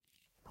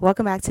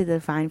Welcome back to the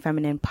Define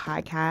Feminine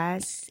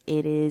podcast.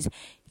 It is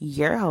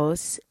your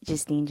host,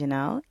 Justine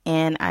Janelle,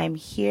 and I'm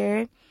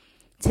here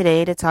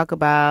today to talk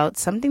about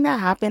something that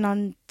happened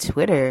on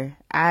Twitter.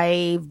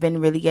 I've been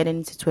really getting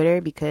into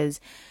Twitter because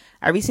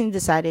I recently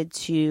decided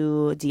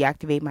to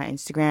deactivate my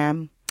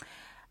Instagram.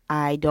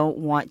 I don't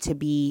want to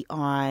be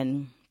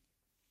on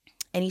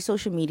any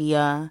social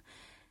media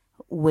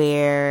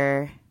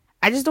where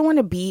I just don't want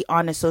to be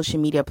on a social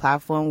media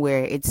platform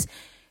where it's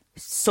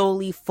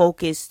solely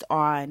focused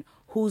on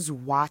who's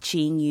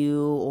watching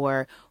you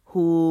or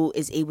who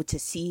is able to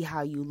see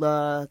how you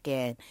look,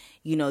 and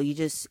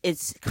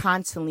it's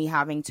constantly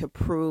having to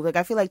prove. Like,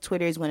 I feel like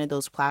Twitter is one of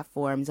those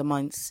platforms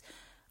amongst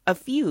a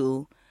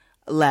few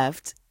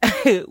left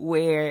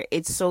where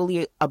it's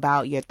solely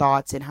about your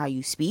thoughts and how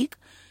you speak.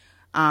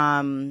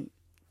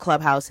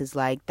 Clubhouse is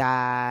like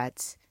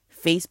that.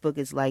 Facebook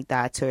is like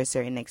that to a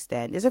certain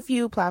extent. There's a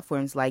few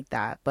platforms like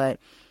that, but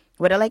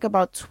what I like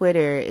about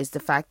Twitter is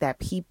the fact that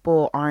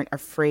people aren't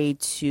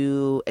afraid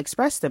to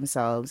express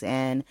themselves,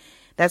 and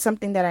that's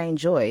something that I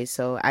enjoy.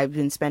 So I've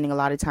been spending a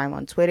lot of time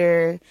on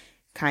Twitter,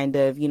 kind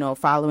of,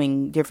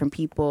 following different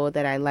people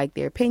that I like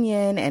their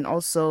opinion, and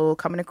also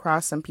coming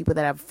across some people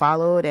that I've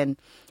followed, and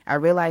I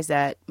realized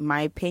that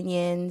my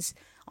opinions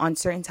on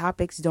certain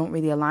topics don't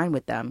really align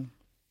with them.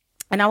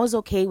 And I was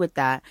okay with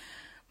that.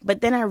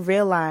 But then I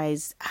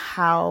realized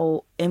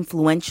how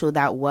influential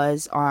that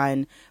was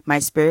on my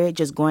spirit,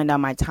 just going down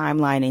my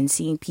timeline and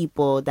seeing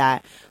people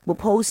that would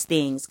post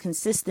things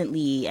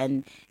consistently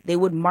and they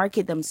would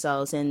market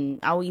themselves. And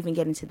I'll even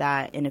get into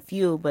that in a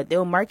few, but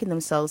they'll market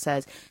themselves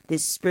as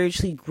this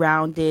spiritually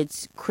grounded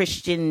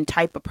Christian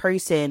type of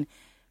person.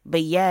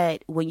 But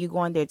yet, when you go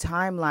on their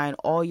timeline,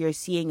 all you're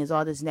seeing is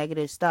all this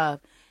negative stuff.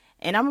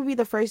 And I'm going to be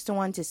the first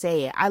one to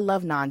say it. I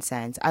love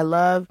nonsense. I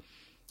love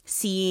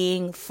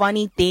seeing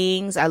funny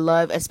things. I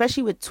love,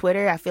 especially with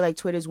Twitter, I feel like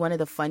Twitter is one of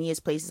the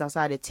funniest places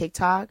outside of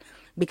TikTok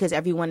because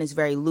everyone is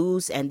very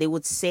loose and they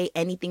would say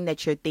anything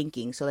that you're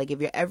thinking. So like if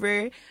you're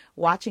ever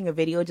watching a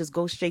video, just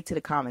go straight to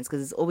the comments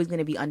because it's always going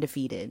to be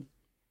undefeated.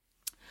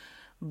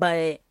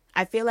 But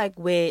I feel like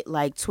with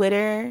like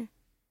Twitter,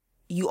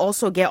 you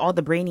also get all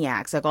the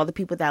brainiacs, like all the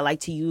people that like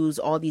to use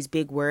all these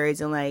big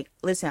words. And like,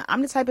 listen,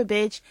 I'm the type of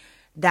bitch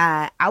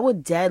that I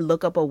would dead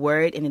look up a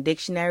word in a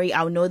dictionary.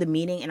 I would know the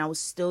meaning and I would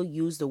still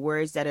use the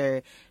words that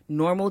are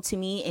normal to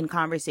me in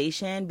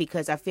conversation,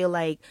 because I feel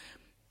like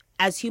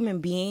as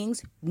human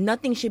beings,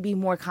 nothing should be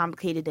more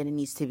complicated than it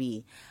needs to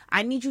be.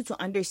 I need you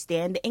to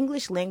understand the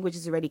English language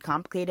is already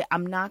complicated.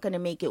 I'm not going to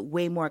make it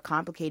way more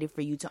complicated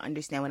for you to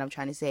understand what I'm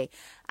trying to say.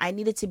 I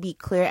need it to be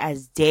clear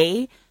as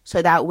day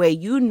so that way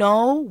you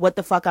know what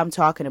the fuck I'm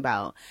talking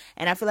about.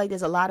 And I feel like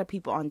there's a lot of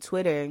people on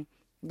Twitter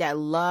that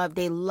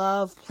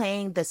love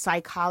playing the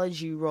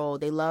psychology role.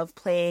 They love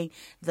playing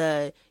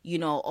the,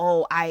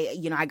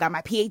 I got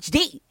my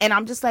PhD. And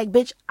I'm just like,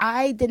 bitch,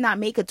 I did not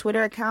make a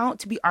Twitter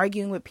account to be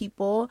arguing with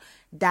people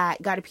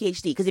that got a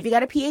PhD. Because if you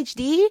got a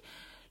PhD,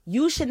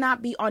 you should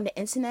not be on the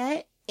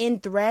internet in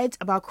threads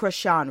about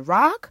Krishan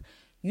Rock.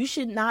 You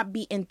should not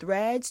be in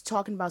threads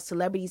talking about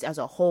celebrities as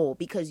a whole,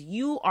 because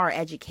you are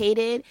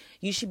educated.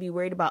 You should be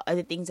worried about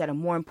other things that are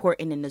more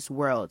important in this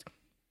world.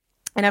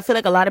 And I feel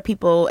like a lot of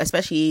people,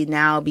 especially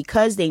now,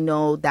 because they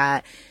know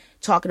that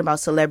talking about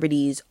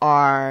celebrities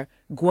are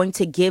going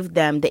to give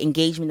them the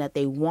engagement that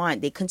they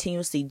want, they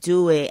continuously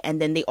do it.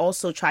 And then they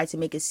also try to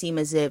make it seem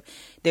as if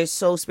they're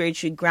so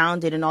spiritually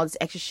grounded and all this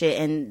extra shit.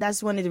 And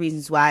that's one of the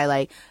reasons why,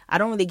 like, I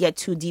don't really get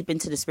too deep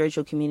into the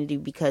spiritual community,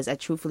 because I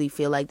truthfully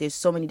feel like there's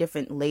so many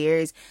different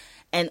layers.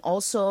 And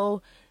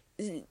also,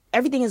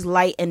 everything is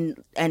light and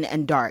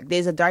dark.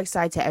 There's a dark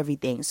side to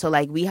everything. So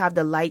like we have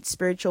the light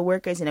spiritual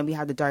workers and then we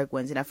have the dark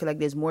ones. And I feel like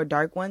there's more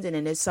dark ones, and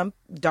then there's some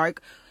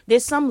dark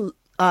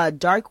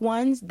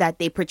ones that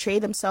they portray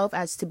themselves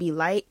as to be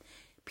light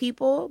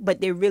people, but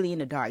they're really in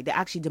the dark. They're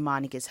actually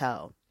demonic as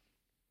hell.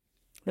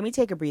 Let me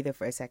take a breather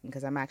for a second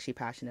because I'm actually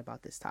passionate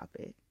about this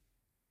topic.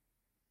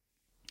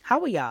 How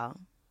are y'all?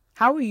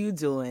 How are you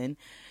doing?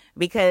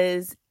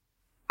 Because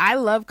I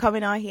love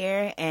coming on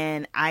here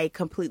and I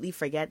completely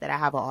forget that I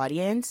have an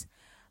audience,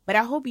 but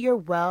I hope you're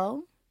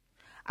well.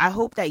 I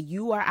hope that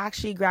you are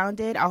actually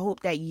grounded. I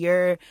hope that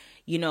your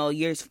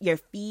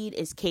feed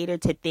is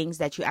catered to things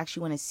that you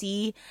actually want to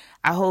see.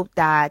 I hope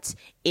that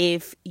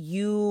if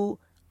you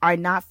are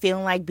not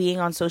feeling like being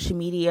on social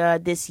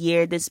media this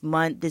year, this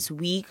month, this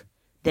week,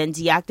 then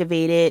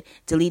deactivate it,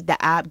 delete the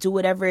app, do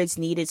whatever is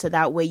needed so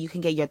that way you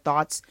can get your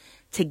thoughts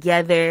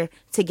together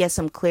to get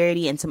some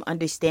clarity and some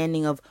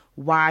understanding of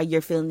why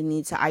you're feeling the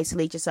need to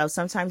isolate yourself.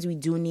 Sometimes we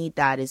do need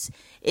that.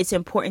 It's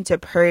important to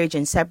purge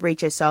and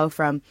separate yourself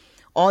from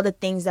all the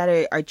things that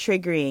are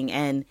triggering.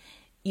 And,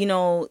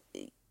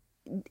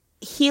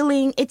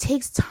 healing, it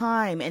takes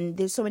time, and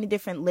there's so many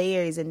different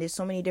layers and there's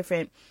so many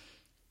different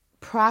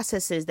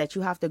processes that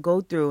you have to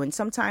go through, and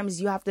sometimes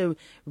you have to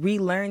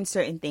relearn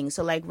certain things.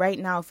 So like right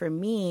now for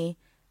me,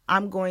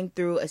 I'm going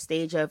through a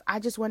stage of I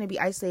just want to be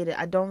isolated.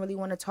 I don't really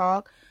want to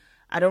talk.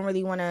 I don't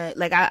really want to,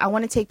 like, I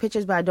want to take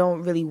pictures, but I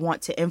don't really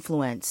want to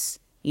influence.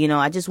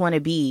 I just want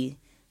to be.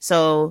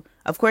 So,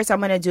 of course, I'm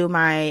going to do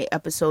my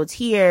episodes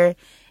here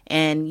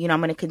and, I'm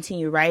going to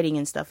continue writing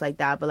and stuff like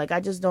that. But, like, I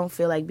just don't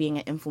feel like being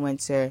an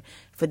influencer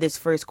for this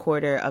first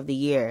quarter of the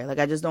year. Like,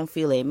 I just don't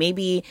feel it.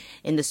 Maybe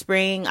in the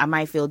spring, I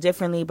might feel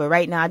differently. But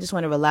right now, I just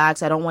want to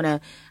relax. I don't want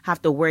to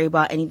have to worry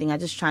about anything. I'm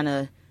just trying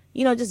to,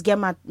 just get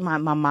my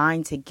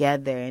mind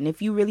together. And if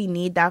you really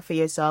need that for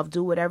yourself,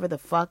 do whatever the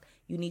fuck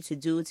you need to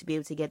do to be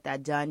able to get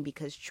that done.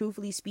 Because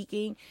truthfully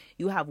speaking,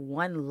 you have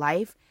one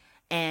life.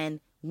 And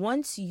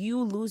once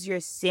you lose your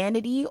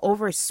sanity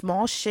over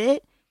small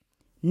shit,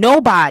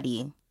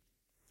 nobody,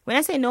 when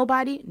I say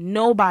nobody,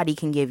 nobody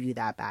can give you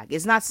that back.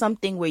 It's not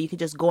something where you can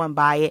just go and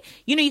buy it.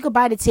 You could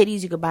buy the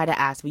titties, you could buy the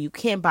ass, but you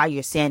can't buy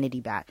your sanity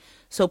back.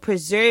 So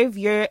preserve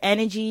your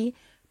energy,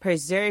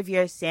 preserve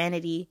your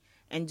sanity,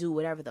 and do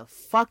whatever the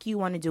fuck you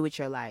want to do with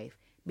your life,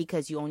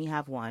 because you only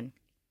have one.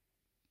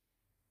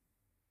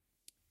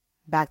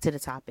 Back to the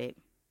topic.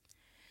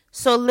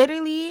 So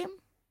literally,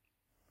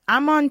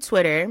 I'm on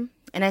Twitter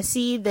and I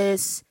see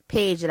this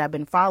page that I've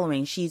been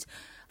following. She's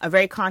a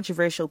very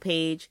controversial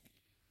page.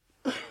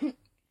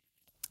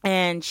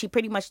 And she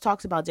pretty much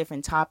talks about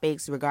different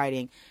topics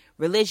regarding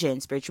religion,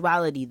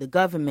 spirituality, the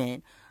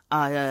government,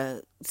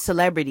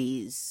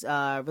 celebrities,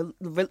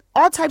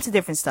 all types of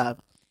different stuff.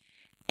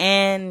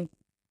 And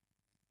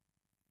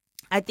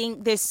I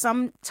think there's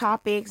some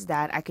topics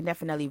that I can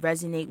definitely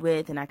resonate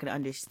with and I can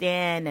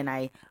understand and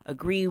I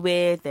agree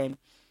with. And,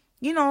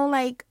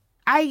 like,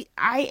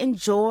 I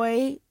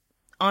enjoy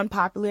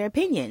unpopular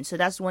opinions. So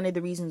that's one of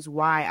the reasons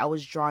why I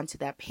was drawn to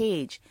that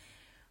page.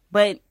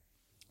 But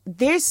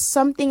there's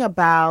something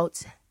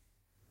about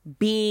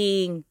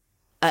being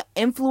an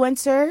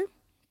influencer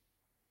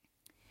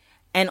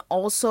and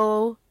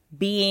also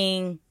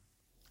being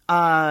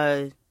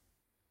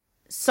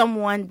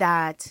someone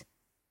that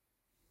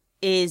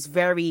is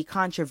very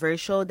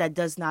controversial that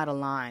does not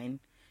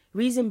align.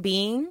 Reason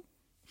being,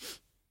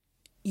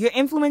 you're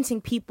influencing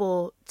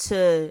people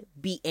to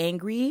be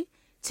angry,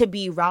 to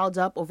be riled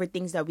up over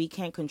things that we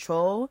can't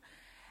control.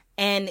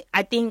 And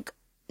I think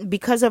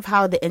because of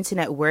how the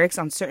internet works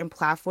on certain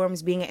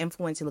platforms, being an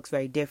influencer looks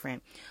very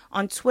different.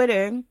 On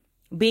Twitter,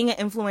 being an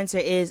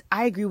influencer is,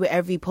 I agree with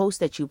every post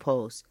that you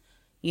post.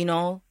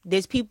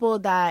 There's people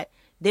that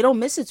they don't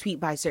miss a tweet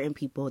by certain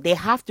people. They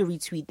have to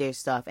retweet their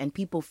stuff and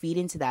people feed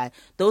into that.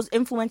 Those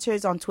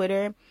influencers on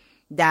Twitter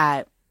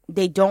that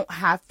they don't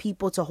have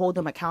people to hold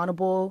them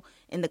accountable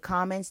in the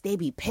comments, they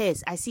be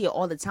pissed. I see it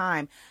all the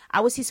time. I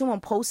would see someone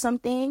post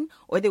something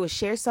or they would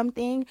share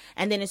something,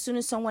 and then as soon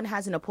as someone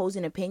has an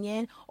opposing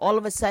opinion, all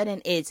of a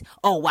sudden it's,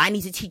 oh, well, I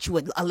need to teach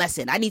you a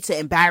lesson. I need to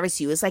embarrass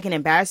you. It's like an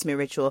embarrassment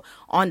ritual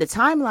on the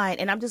timeline.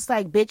 And I'm just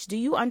like, bitch, do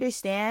you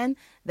understand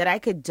that I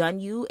could dun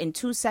you in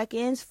 2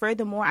 seconds?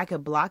 Furthermore, I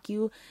could block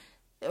you.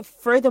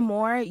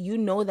 Furthermore, you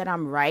know that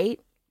I'm right.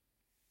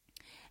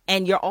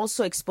 And you're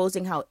also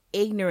exposing how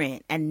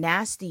ignorant and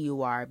nasty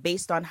you are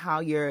based on how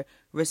you're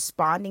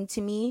responding to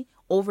me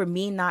over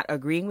me not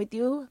agreeing with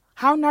you.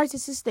 How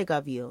narcissistic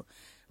of you.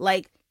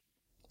 Like,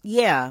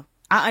 yeah,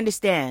 I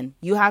understand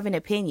you have an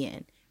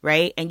opinion,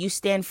 right? And you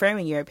stand firm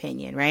in your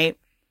opinion, right?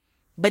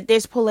 But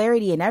there's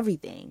polarity in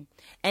everything.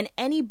 And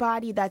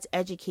anybody that's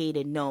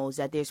educated knows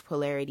that there's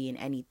polarity in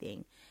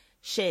anything.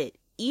 Shit,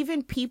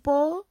 even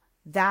people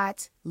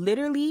that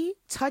literally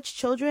touch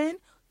children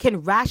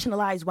can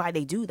rationalize why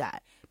they do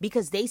that,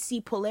 because they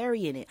see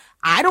polarity in it.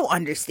 I don't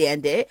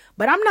understand it,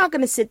 but I'm not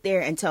going to sit there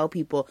and tell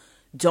people,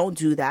 don't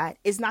do that.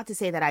 It's not to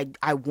say that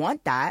I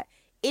want that.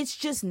 It's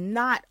just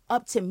not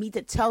up to me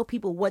to tell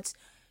people what's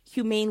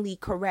humanely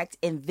correct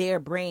in their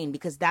brain,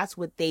 because that's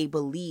what they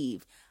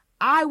believe.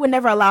 I would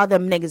never allow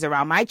them niggas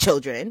around my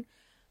children.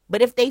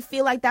 But if they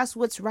feel like that's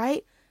what's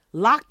right,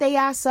 lock their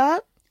ass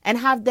up and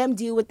have them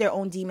deal with their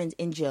own demons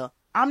in jail.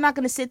 I'm not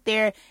going to sit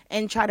there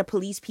and try to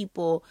police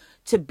people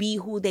to be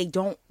who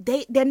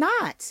they're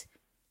not.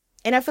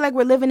 And I feel like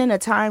we're living in a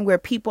time where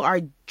people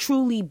are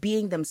truly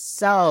being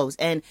themselves,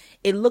 and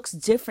it looks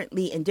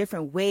differently in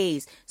different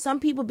ways. Some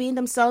people being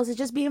themselves is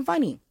just being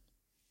funny.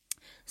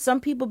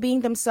 Some people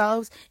being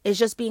themselves is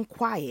just being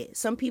quiet.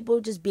 Some people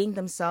just being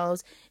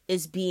themselves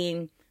is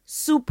being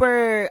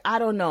super, I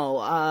don't know,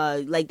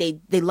 like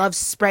they love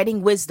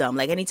spreading wisdom.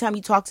 Like anytime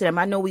you talk to them,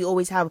 I know we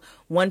always have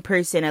one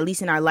person, at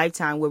least in our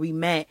lifetime, where we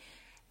met,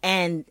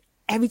 and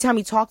every time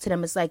you talk to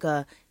them, it's like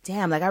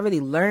damn, like I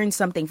really learned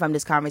something from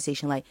this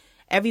conversation. Like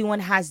everyone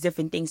has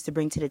different things to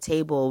bring to the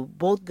table,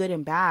 both good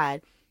and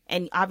bad.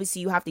 And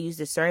obviously you have to use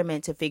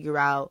discernment to figure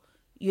out,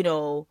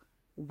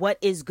 what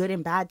is good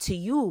and bad to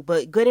you.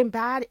 But good and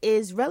bad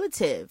is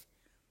relative.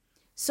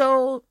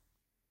 So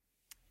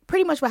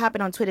pretty much what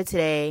happened on Twitter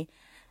today,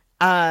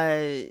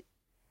 Erykah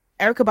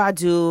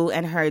Badu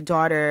and her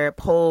daughter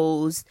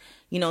posed,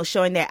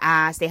 showing their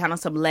ass. They had on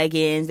some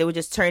leggings. They were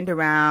just turned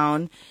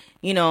around,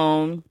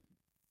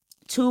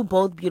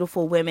 both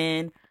beautiful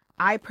women.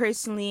 I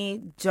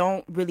personally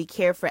don't really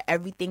care for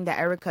everything that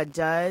Erykah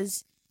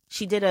does.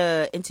 She did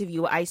a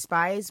interview with Ice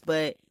Spice,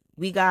 but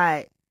we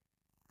got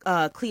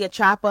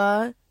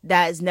Cleopatra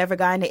that has never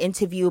gotten an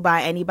interview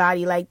by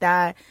anybody like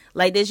that.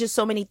 Like, there's just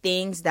so many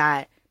things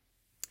that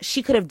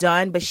she could have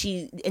done, but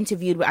she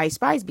interviewed with Ice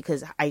Spice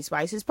because Ice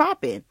Spice is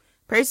popping.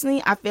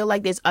 Personally, I feel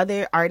like there's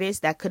other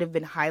artists that could have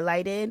been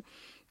highlighted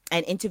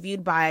and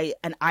interviewed by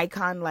an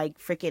icon like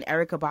freaking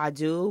Erykah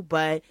Badu.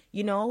 But,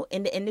 you know,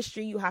 in the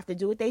industry, you have to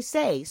do what they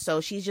say.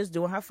 So she's just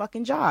doing her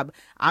fucking job.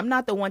 I'm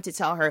not the one to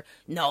tell her,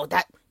 no,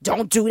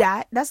 don't do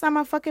that. That's not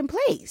my fucking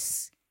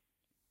place.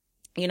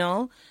 You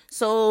know?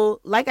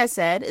 So, like I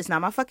said, it's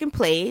not my fucking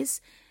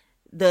place.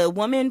 The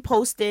woman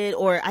posted,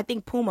 or I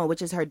think Puma,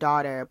 which is her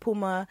daughter,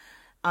 Puma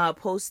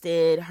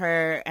posted,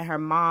 her and her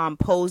mom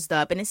posed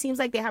up, and it seems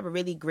like they have a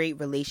really great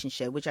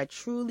relationship, which I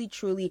truly,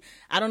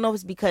 I don't know if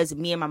it's because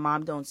me and my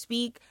mom don't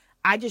speak.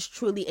 I just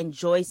truly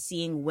enjoy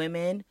seeing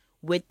women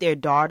with their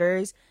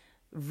daughters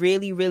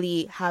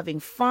really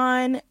having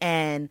fun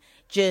and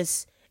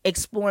just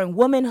exploring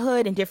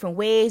womanhood in different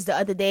ways. The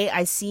other day,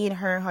 I seen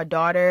her and her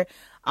daughter,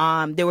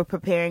 they were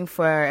preparing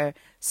for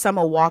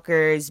Summer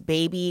Walker's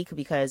baby,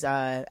 because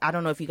I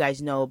don't know if you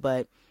guys know,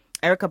 but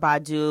Erykah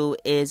Badu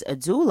is a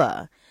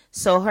doula.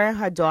 So her and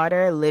her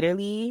daughter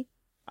literally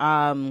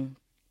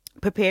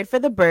prepared for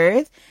the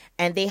birth,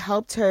 and they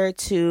helped her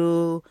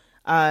to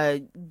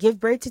give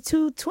birth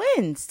to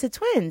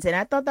twins. And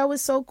I thought that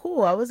was so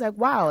cool. I was like,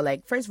 wow.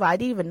 Like, first of all, I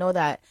didn't even know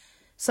that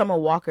Summer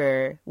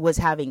Walker was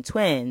having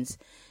twins.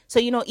 So,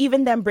 you know,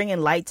 even them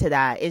bringing light to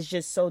that is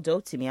just so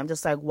dope to me. I'm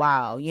just like,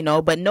 wow, you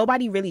know, but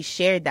nobody really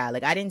shared that.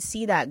 Like, I didn't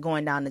see that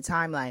going down the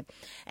timeline.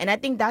 And I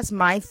think that's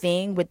my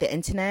thing with the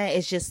internet.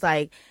 It's just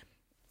like,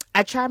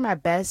 I try my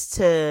best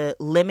to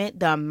limit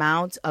the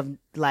amount of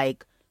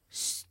like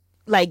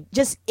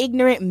just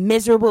ignorant,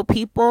 miserable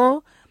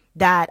people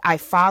that I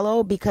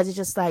follow, because it's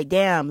just like,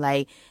 damn,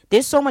 like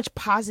there's so much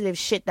positive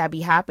shit that be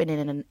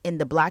happening in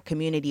the Black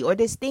community, or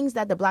there's things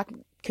that the Black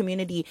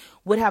community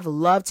would have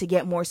loved to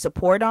get more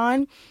support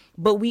on,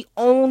 but we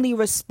only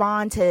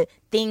respond to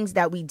things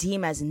that we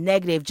deem as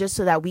negative just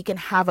so that we can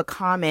have a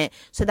comment,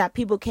 so that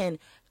people can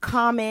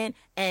comment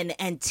and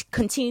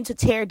continue to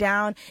tear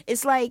down.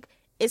 It's like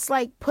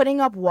putting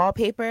up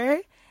wallpaper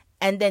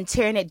and then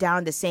tearing it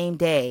down the same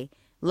day.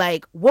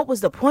 Like, what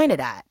was the point of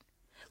that?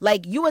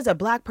 Like, you as a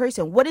Black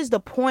person, what is the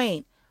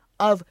point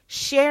of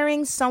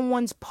sharing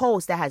someone's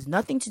post that has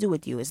nothing to do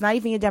with you? It's not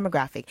even your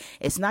demographic.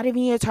 It's not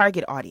even your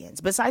target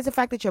audience. Besides the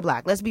fact that you're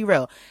Black, let's be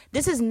real.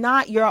 This is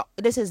not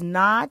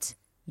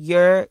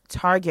your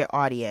target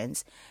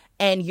audience.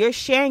 And you're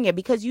sharing it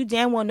because you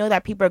damn well know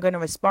that people are going to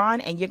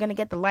respond, and you're going to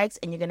get the likes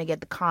and you're going to get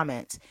the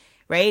comments,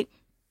 right?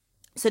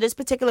 So this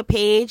particular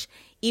page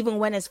even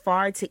went as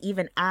far to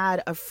even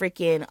add a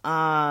freaking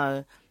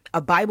a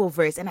Bible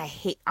verse. And I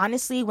hate,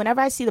 honestly, whenever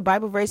I see the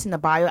Bible verse in the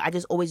bio, I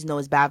just always know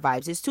it's bad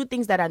vibes. There's two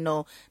things that I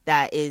know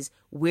that is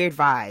weird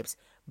vibes: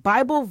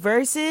 Bible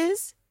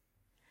verses,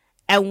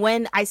 and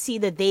when I see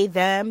the they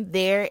them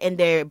there in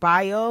their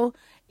bio.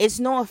 It's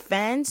no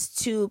offense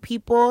to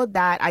people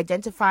that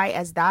identify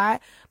as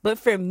that, but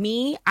for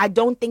me, I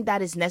don't think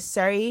that is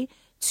necessary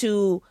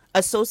to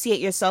associate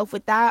yourself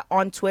with that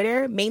on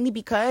Twitter, mainly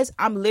because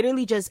I'm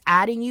literally just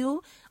adding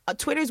you.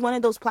 Twitter is one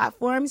of those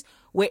platforms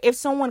where if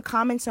someone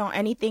comments on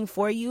anything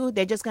for you,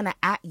 they're just gonna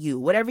at you.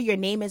 Whatever your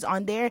name is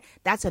on there,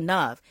 that's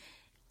enough.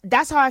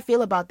 That's how I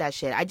feel about that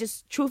shit. I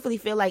just truthfully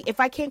feel like if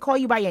I can't call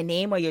you by your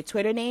name or your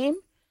Twitter name,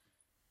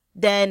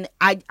 then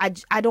I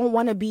don't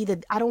want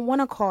to I don't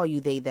want to call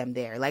you they them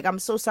there. Like, I'm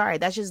so sorry.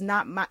 That's just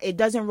not it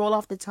doesn't roll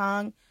off the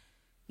tongue.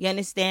 You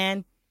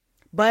understand?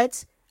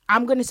 But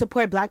I'm going to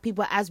support Black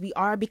people as we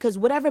are, because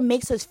whatever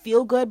makes us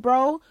feel good,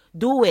 bro,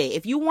 do it.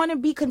 If you want to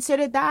be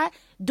considered that,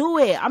 do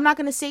it. I'm not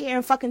going to sit here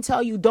and fucking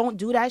tell you don't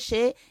do that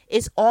shit.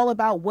 It's all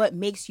about what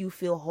makes you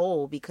feel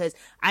whole, because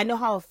I know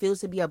how it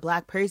feels to be a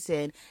Black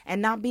person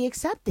and not be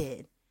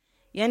accepted.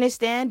 You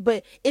understand?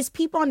 But it's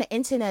people on the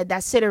internet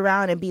that sit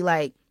around and be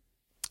like,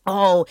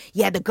 oh,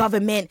 yeah, the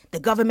government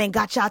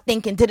got y'all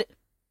thinking.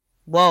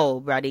 Whoa,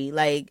 buddy.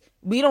 Like,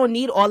 we don't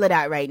need all of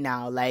that right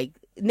now. Like,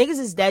 niggas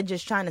is dead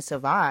just trying to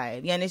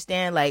survive. You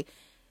understand? Like,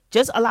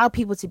 just allow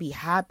people to be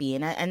happy.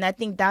 And I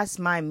think that's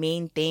my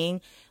main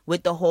thing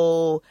with the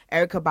whole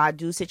Erykah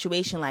Badu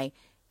situation. Like,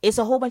 it's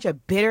a whole bunch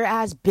of bitter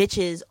ass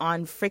bitches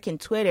on freaking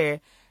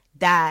Twitter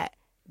that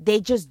they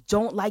just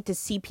don't like to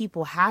see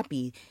people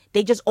happy.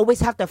 They just always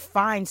have to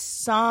find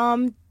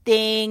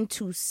something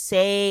to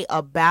say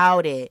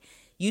about it.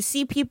 You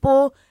see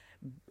people,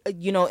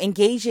 you know,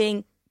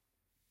 engaging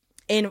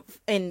in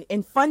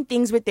fun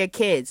things with their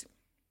kids,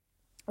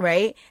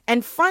 right?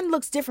 And fun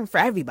looks different for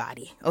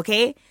everybody,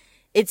 okay?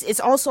 It's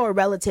also a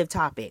relative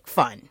topic,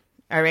 fun,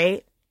 all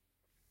right?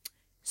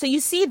 So you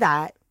see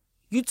that,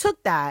 you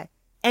took that,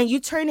 and you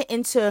turn it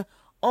into,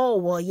 oh,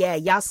 well, yeah,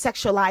 y'all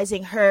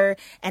sexualizing her,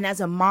 and as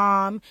a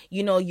mom,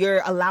 you know,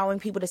 you're allowing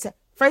people to say.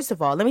 First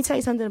of all, let me tell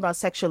you something about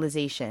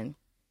sexualization.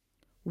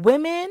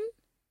 Women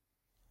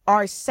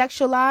are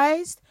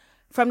sexualized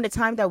from the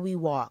time that we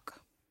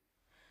walk,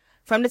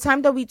 from the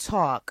time that we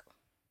talk.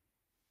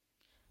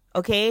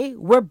 Okay,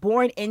 we're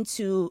born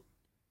into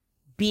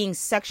being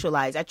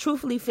sexualized. I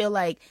truthfully feel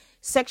like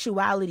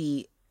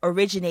sexuality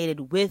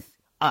originated with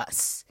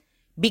us,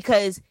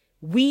 because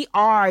we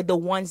are the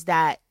ones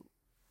that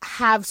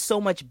have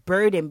so much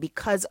burden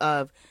because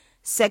of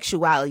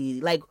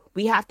sexuality. Like,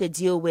 we have to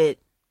deal with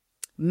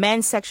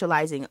men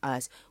sexualizing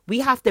us. We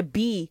have to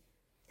be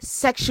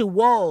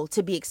sexual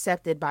to be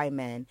accepted by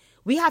men.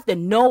 We have to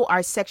know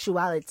our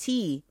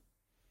sexuality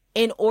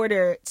in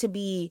order to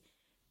be,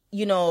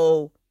 you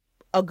know,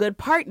 a good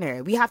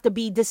partner. We have to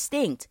be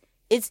distinct.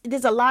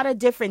 There's a lot of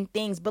different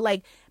things, but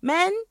like,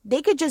 men,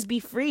 they could just be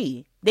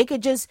free. They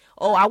could just,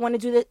 oh, I want to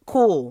do that.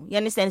 Cool. You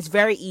understand? It's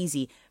very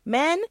easy.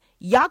 Men,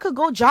 y'all could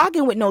go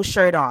jogging with no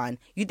shirt on.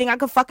 You think I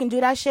could fucking do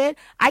that shit?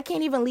 I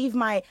can't even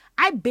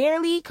I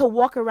barely could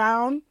walk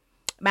around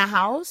my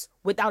house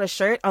without a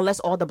shirt unless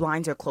all the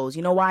blinds are closed.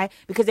 You know why?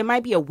 Because there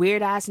might be a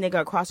weird ass nigga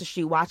across the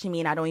street watching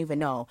me and I don't even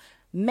know.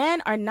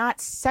 Men are not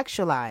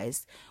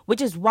sexualized, which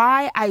is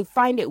why I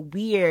find it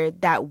weird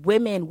that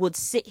women would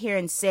sit here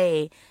and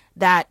say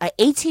that an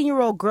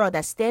 18-year-old girl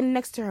that's standing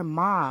next to her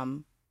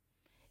mom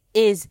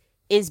is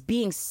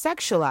being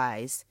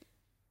sexualized,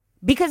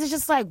 because it's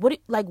just like, what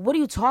are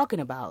you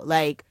talking about?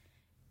 Like,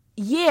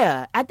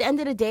 yeah, at the end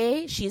of the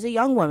day, she's a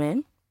young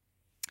woman,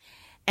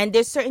 and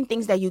there's certain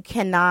things that you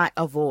cannot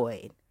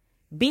avoid.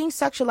 Being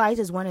sexualized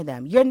is one of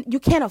them. You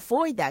can't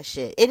avoid that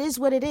shit. It is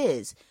what it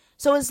is.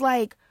 So it's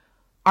like,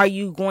 are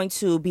you going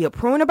to be a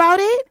prune about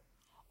it?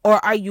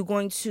 Or are you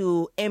going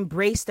to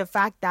embrace the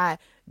fact that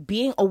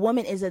being a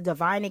woman is a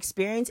divine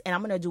experience and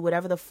I'm going to do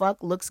whatever the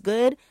fuck looks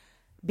good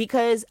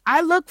because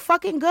I look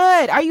fucking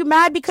good? Are you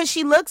mad because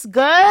she looks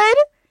good?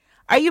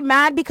 Are you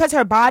mad because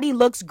her body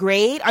looks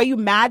great? Are you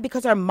mad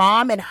because her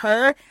mom and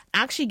her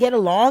actually get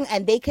along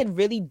and they can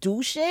really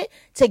do shit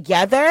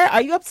together?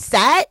 Are you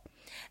upset?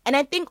 And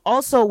I think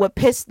also what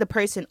pissed the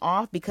person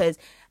off, because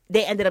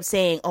they ended up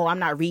saying, "Oh, I'm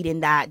not reading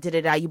that.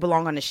 You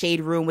belong on the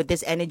shade room with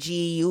this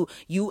energy.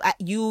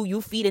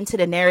 You feed into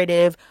the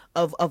narrative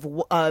of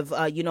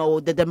you know,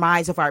 the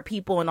demise of our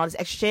people and all this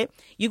extra shit."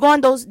 You go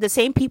on the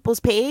same people's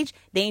page,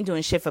 they ain't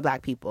doing shit for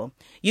black people.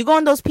 You go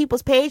on those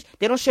people's page,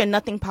 they don't share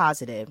nothing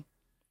positive.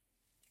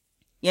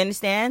 You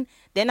understand?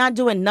 They're not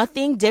doing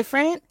nothing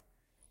different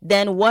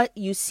than what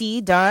you see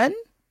done.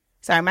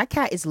 Sorry, my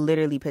cat is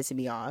literally pissing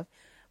me off.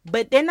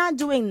 But they're not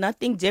doing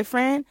nothing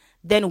different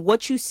than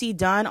what you see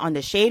done on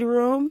the shade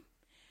room,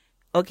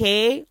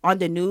 okay, on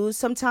the news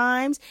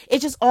sometimes.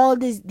 It's just all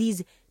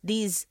these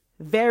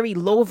very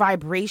low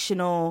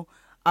vibrational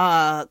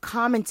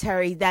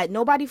commentary that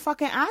nobody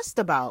fucking asked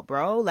about,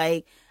 bro.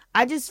 Like,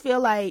 I just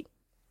feel like,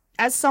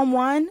 as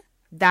someone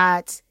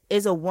that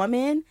is a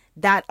woman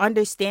that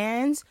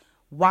understands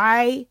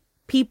why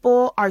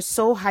people are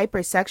so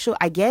hypersexual,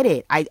 I get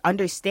it. I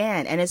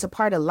understand, and it's a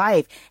part of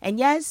life. And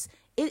yes,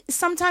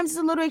 sometimes it's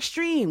a little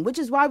extreme, which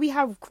is why we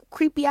have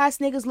creepy ass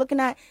niggas looking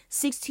at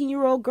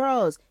 16-year-old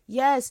girls.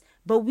 Yes,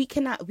 but we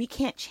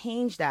can't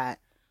change that.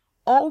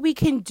 All we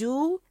can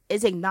do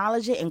is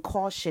acknowledge it and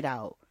call shit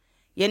out.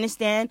 You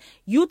understand?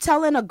 You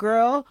telling a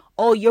girl,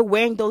 "Oh, you're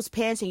wearing those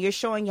pants and you're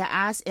showing your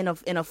ass in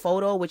a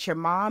photo with your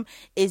mom,"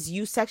 is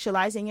you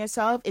sexualizing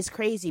yourself, is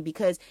crazy.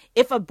 Because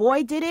if a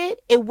boy did it,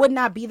 it would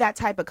not be that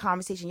type of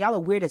conversation. Y'all are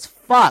weird as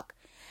fuck.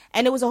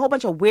 And there was a whole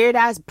bunch of weird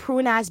ass,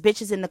 prune ass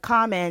bitches in the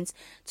comments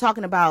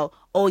talking about,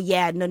 "Oh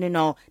yeah,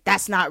 no,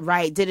 that's not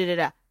right."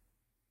 Da-da-da-da.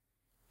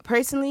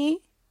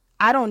 Personally,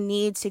 I don't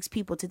need 6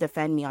 people to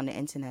defend me on the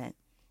internet.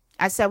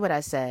 I said what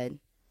I said.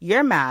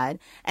 You're mad.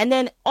 And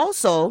then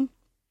also,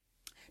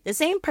 the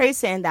same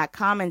person that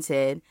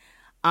commented,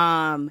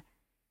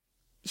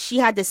 she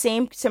had the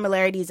same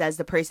similarities as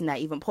the person that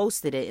even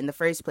posted it in the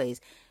first place.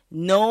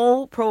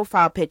 No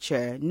profile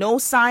picture, no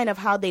sign of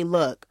how they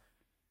look.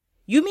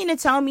 You mean to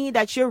tell me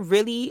that you're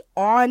really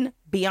on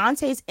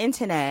Beyonce's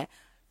internet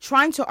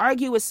trying to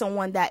argue with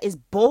someone that is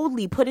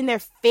boldly putting their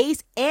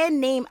face and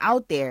name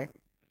out there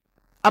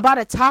about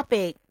a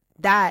topic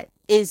that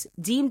is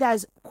deemed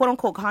as quote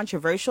unquote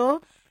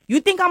controversial?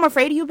 You think I'm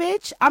afraid of you,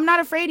 bitch? I'm not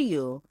afraid of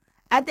you.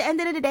 At the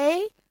end of the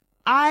day,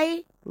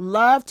 I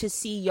love to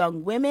see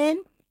young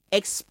women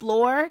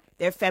explore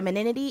their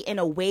femininity in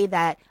a way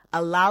that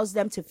allows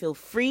them to feel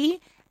free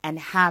and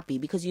happy.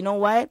 Because you know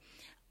what?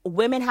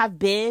 Women have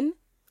been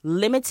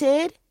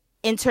limited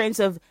in terms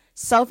of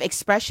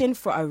self-expression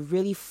for a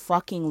really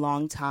fucking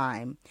long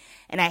time.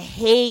 And I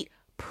hate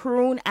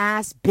prune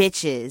ass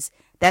bitches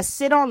that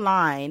sit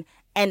online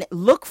and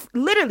look,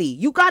 literally,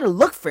 you gotta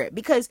look for it.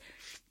 Because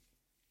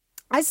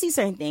I see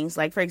certain things,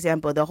 like, for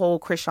example, the whole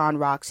Krishan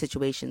Rock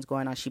situation's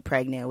going on. She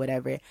pregnant or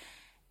whatever.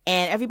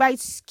 And everybody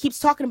keeps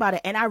talking about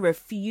it. And I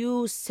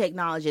refuse to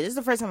acknowledge it. This is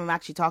the first time I'm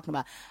actually talking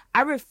about it.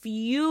 I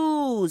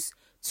refuse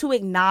to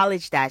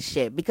acknowledge that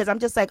shit. Because I'm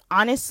just like,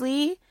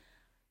 honestly,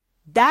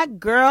 that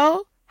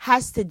girl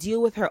has to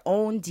deal with her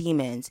own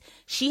demons.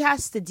 She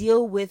has to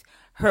deal with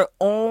her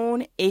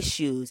own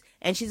issues.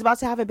 And she's about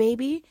to have a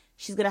baby.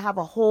 She's going to have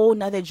a whole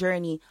nother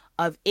journey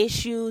of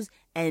issues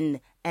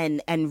and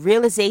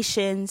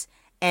realizations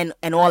and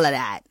all of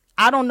that.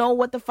 I don't know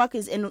what the fuck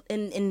is in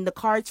the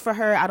cards for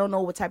her. I don't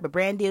know what type of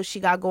brand deal she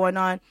got going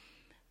on,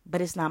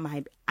 but it's not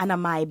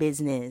my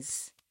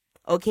business.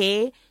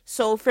 Okay?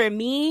 So for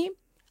me,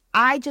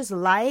 I just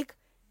like,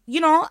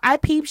 I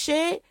peep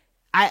shit.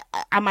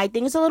 I might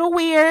think it's a little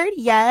weird,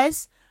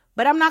 yes,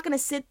 but I'm not gonna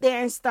sit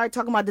there and start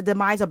talking about the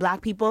demise of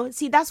black people.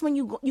 See, that's when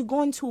you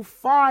going too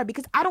far,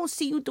 because I don't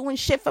see you doing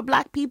shit for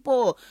black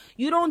people.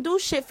 You don't do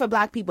shit for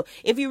black people.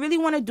 If you really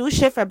want to do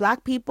shit for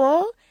black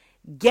people,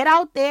 get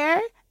out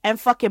there and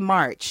fucking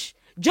march.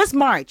 Just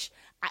march.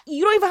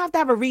 You don't even have to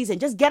have a reason.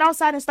 Just get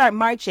outside and start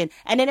marching.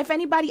 And then if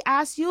anybody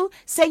asks you,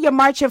 say you're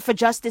marching for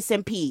justice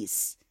and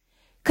peace.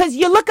 Because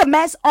you look a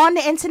mess on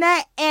the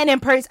internet and in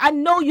person. I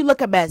know you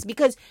look a mess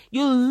because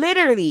you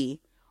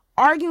literally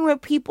arguing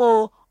with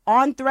people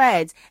on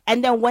threads.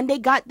 And then when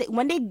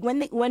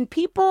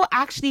people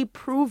actually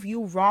prove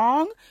you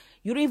wrong,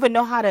 you don't even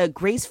know how to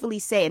gracefully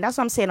say it. And that's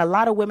what I'm saying. A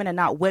lot of women are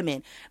not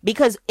women.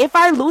 Because if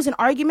I lose an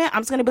argument,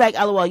 I'm just going to be like,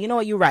 LOL, you know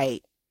what? You're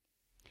right.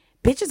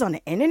 Bitches on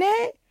the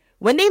internet,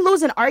 when they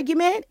lose an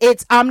argument,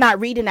 it's, I'm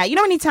not reading that. You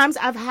know how many times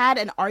I've had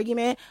an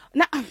argument?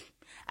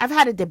 I've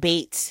had a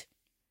debate,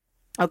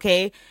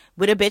 okay,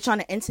 with a bitch on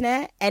the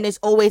internet, and it's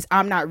always,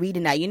 I'm not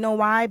reading that. You know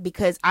why?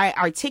 Because I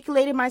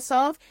articulated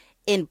myself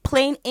in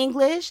plain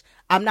English.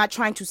 I'm not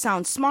trying to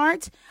sound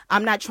smart.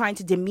 I'm not trying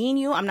to demean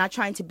you. I'm not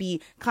trying to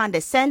be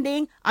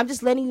condescending. I'm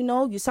just letting you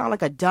know you sound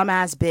like a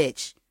dumbass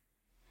bitch.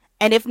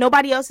 And if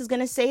nobody else is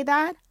going to say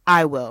that,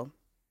 I will.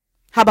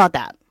 How about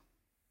that?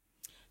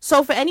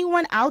 So for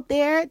anyone out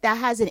there that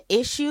has an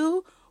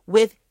issue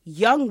with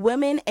young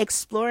women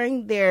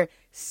exploring their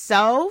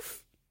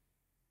self,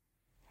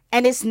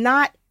 and it's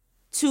not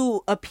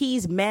to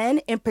appease men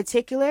in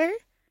particular,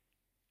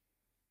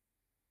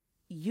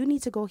 you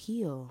need to go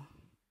heal.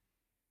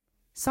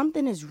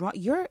 Something is wrong.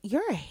 You're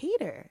a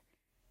hater,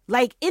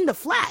 like in the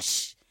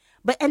flesh.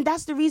 And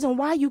that's the reason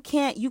why you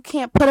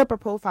can't put up a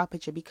profile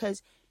picture,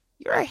 because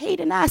you're a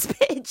hating ass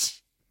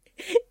bitch.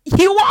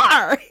 You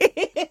are.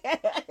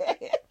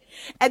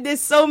 And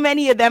there's so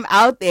many of them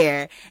out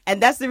there.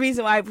 And that's the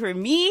reason why, for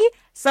me,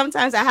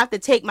 sometimes I have to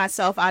take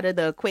myself out of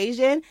the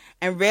equation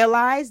and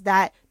realize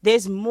that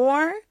there's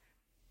more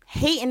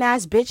hating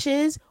ass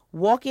bitches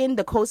walking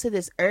the coast of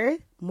this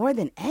earth more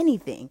than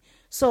anything.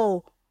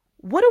 So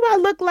what do I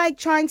look like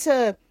trying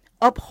to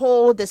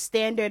uphold the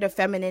standard of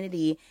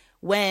femininity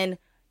when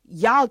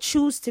y'all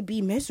choose to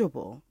be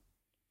miserable?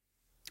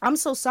 I'm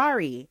so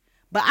sorry.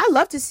 But I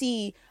love to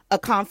see a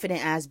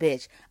confident ass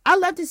bitch. I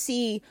love to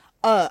see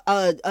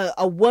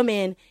a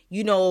woman,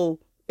 you know,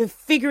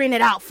 figuring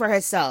it out for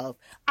herself.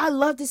 I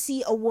love to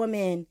see a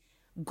woman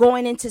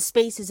going into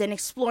spaces and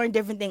exploring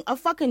different things. A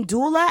fucking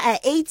doula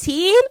at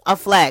 18? A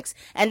flex.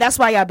 And that's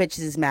why y'all bitches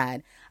is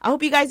mad. I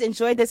hope you guys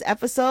enjoyed this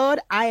episode.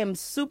 I am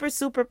super,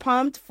 super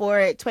pumped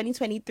for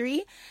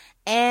 2023.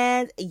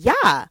 And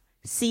yeah,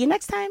 see you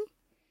next time.